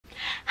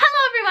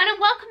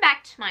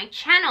my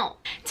channel.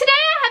 Today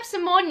I have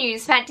some more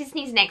news about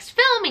Disney's next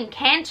film,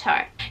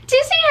 Encanto.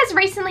 Disney has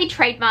recently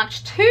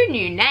trademarked 2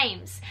 new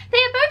names. They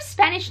are both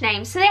Spanish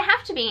names, so they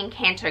have to be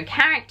Encanto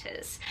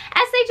characters.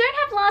 As they don't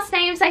have last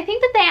names, I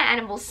think that they are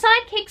animal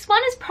sidekicks.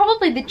 One is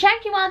probably the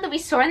jaguar that we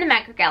saw in the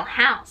Madrigal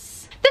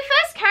house. The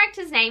first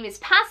character's name is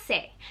Parce.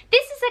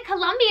 This is a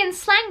Colombian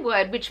slang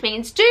word which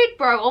means dude,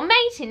 bro, or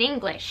mate in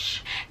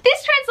English.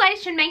 This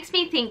translation makes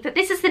me think that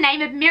this is the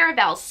name of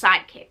Mirabel's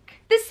sidekick.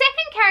 The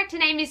second character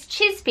name is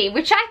Chispi,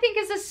 which I think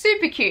is a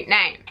super cute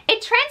name.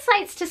 It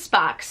translates to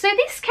spark, so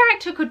this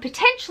character could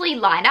potentially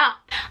light up.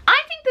 I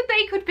think that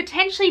they could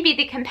potentially be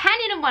the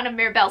companion of one of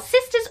Mirabel's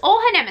sisters or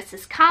her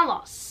nemesis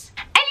Carlos.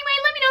 Anyway,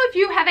 let me know if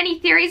you have any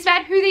theories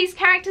about who these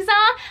characters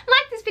are.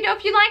 Like this video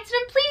if you liked it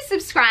and please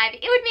subscribe.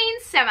 It would mean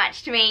so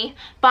much to me.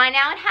 Bye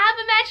now and have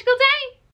a magical day.